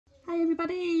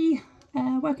everybody,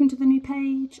 welcome to the new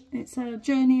page. It's a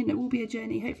journey, and it will be a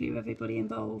journey hopefully with everybody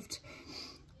involved.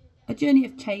 A journey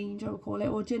of change, I will call it,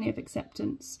 or a journey of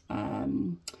acceptance.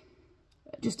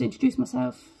 Just to introduce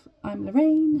myself, I'm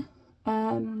Lorraine.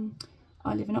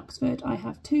 I live in Oxford. I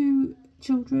have 2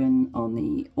 children on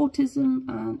the autism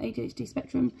and ADHD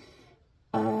spectrum.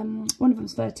 One of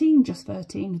them's 13, just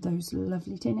 13, those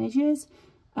lovely teenage years.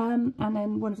 And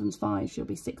then one of them's 5, she'll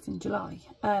be 6 in July.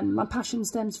 My passion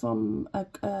stems from,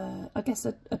 I guess,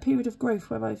 a period of growth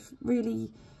where I've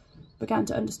really began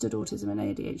to understand autism and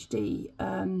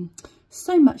ADHD.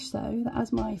 So much so that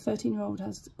as my 13-year-old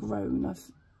has grown,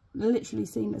 I've literally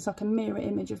seen it's like a mirror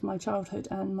image of my childhood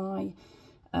and my,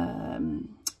 I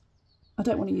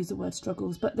don't want to use the word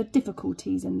struggles, but the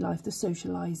difficulties in life, the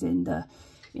socialising, the,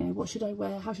 you know, what should I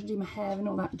wear, how should I do my hair and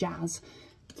all that jazz.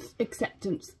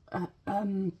 Acceptance,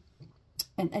 and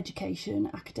education,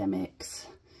 academics,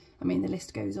 I mean the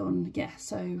list goes on. Yeah,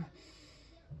 so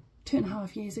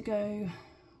 2.5 years ago,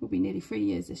 will be nearly 3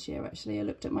 years this year actually, I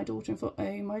looked at my daughter and thought,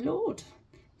 oh my lord,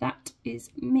 that is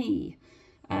me.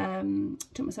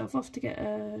 Took myself off to get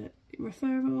a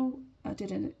referral. I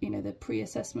did the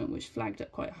pre-assessment, which flagged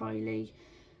up quite highly,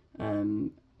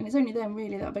 and it's only then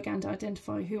really that I began to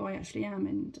identify who I actually am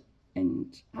and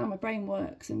how my brain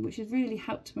works, and which has really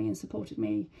helped me and supported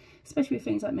me, especially with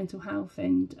things like mental health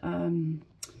and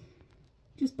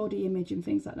just body image and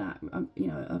things like that.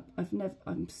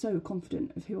 I'm so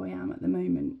confident of who I am at the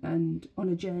moment, and on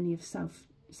a journey of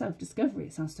self-discovery.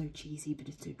 It sounds so cheesy, but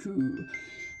it's so true.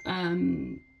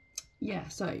 Yeah,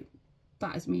 so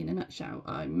that is me in a nutshell.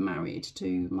 I'm married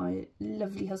to my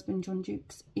lovely husband John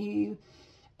Jukes, who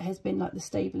has been like the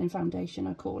stable and foundation,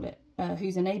 I call it,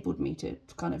 who's enabled me to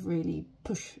kind of really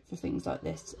push for things like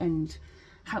this and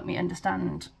help me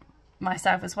understand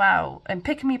myself as well, and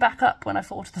picking me back up when I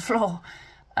fall to the floor,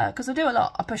 because I do a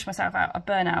lot. I push myself out, I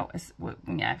burn out.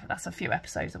 Yeah, that's a few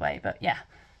episodes away, but yeah.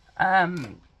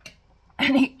 And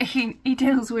he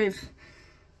deals with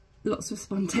lots of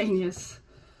spontaneous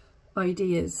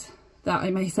ideas that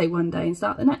I may say one day and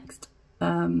start the next.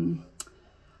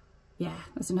 Yeah,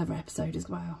 that's another episode as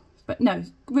well. But no,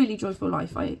 really joyful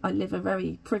life. I live a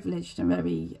very privileged and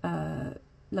very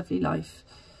lovely life.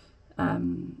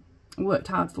 Worked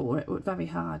hard for it, worked very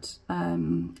hard.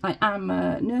 I am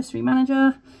a nursery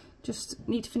manager, just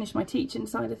need to finish my teaching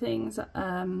side of things.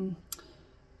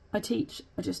 I teach,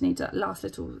 I just need that last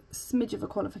little smidge of a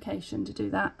qualification to do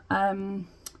that. But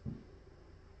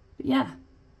yeah,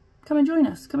 come and join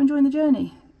us, come and join the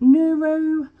journey.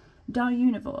 Neurodiverse.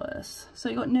 So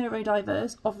you've got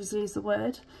neurodiverse, obviously is the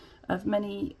word, of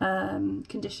many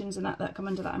conditions and that come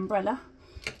under that umbrella.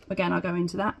 Again, I'll go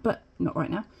into that, but not right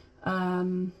now.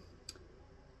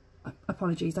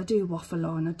 Apologies, I do waffle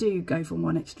on, I do go from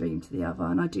one extreme to the other,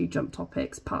 and I do jump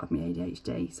topics, part of my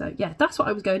ADHD. So yeah, that's what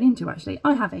I was going into actually.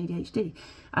 I have ADHD,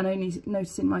 and only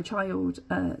noticing my child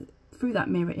through that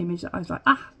mirror image that I was like,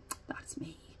 ah, that's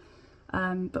me.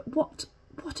 But what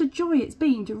a joy it's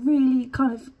been to really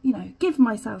kind of, you know, give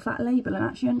myself that label and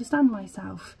actually understand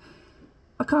myself.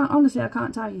 I can't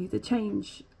tell you the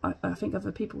change. I think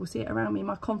other people will see it around me.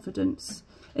 My confidence,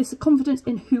 it's the confidence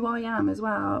in who I am as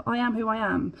well. I am who I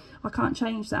am. I can't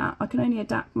change that. I can only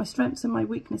adapt. My strengths and my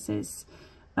weaknesses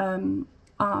are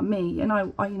me, and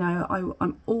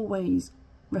I'm always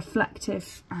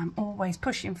reflective. I'm always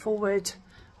pushing forward.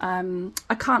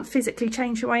 I can't physically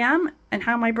change who I am and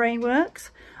how my brain works.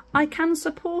 I can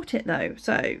support it though.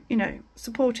 So, you know,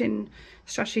 supporting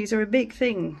strategies are a big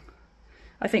thing,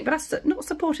 I think, but that's not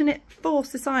supporting it for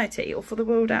society or for the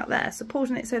world out there,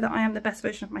 supporting it so that I am the best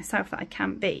version of myself that I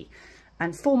can be,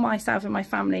 and for myself and my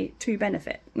family to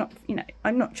benefit. Not, you know,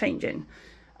 I'm not changing.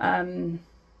 But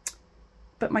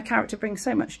my character brings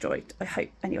so much joy, I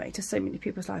hope, anyway, to so many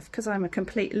people's life, because I'm a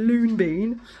complete loon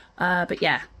bean. But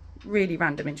yeah, really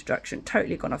random introduction,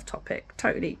 totally gone off topic,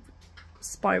 totally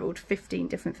spiraled 15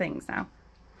 different things now.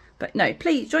 But no,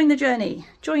 please join the journey,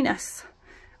 join us.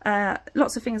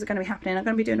 Lots of things are going to be happening. I'm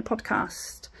going to be doing a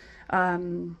podcast.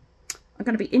 I'm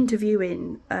going to be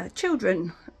interviewing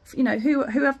children, you know, who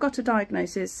have got a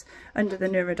diagnosis under the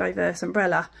neurodiverse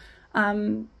umbrella,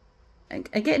 and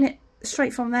getting it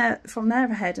straight from their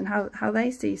head, and how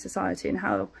they see society, and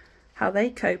how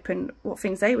they cope, and what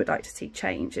things they would like to see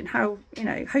change, and how, you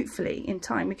know, hopefully in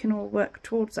time we can all work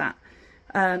towards that.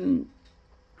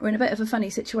 We're in a bit of a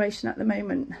funny situation at the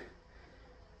moment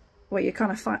where you're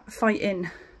kind of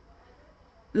fighting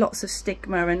lots of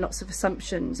stigma and lots of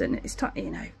assumptions, and it's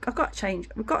you know, I've got to change.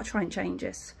 We've got to try and change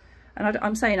this, and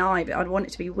I'm saying but I want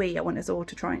it to be we. I want us all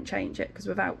to try and change it, because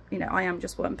without, you know, I am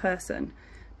just one person.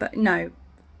 But no,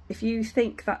 if you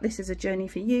think that this is a journey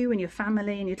for you and your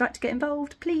family and you'd like to get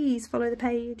involved, please follow the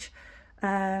page.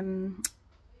 I'm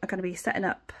going to be setting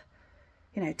up,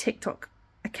 you know, TikTok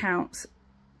accounts,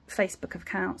 Facebook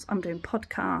accounts. I'm doing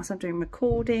podcasts, I'm doing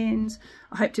recordings.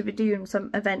 I hope to be doing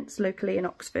some events locally in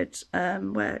Oxford,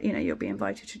 where, you know, you'll be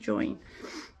invited to join,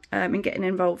 and getting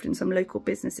involved in some local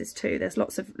businesses too. There's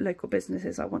lots of local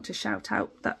businesses I want to shout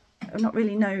out that are not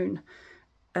really known,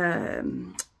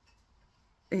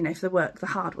 you know, for the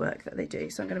hard work that they do.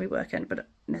 So I'm going to be working, but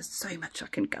there's so much I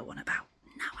can go on about.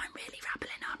 Now I'm really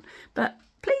rambling on. But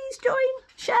please join,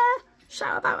 share,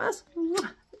 shout about us.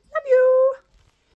 Love you.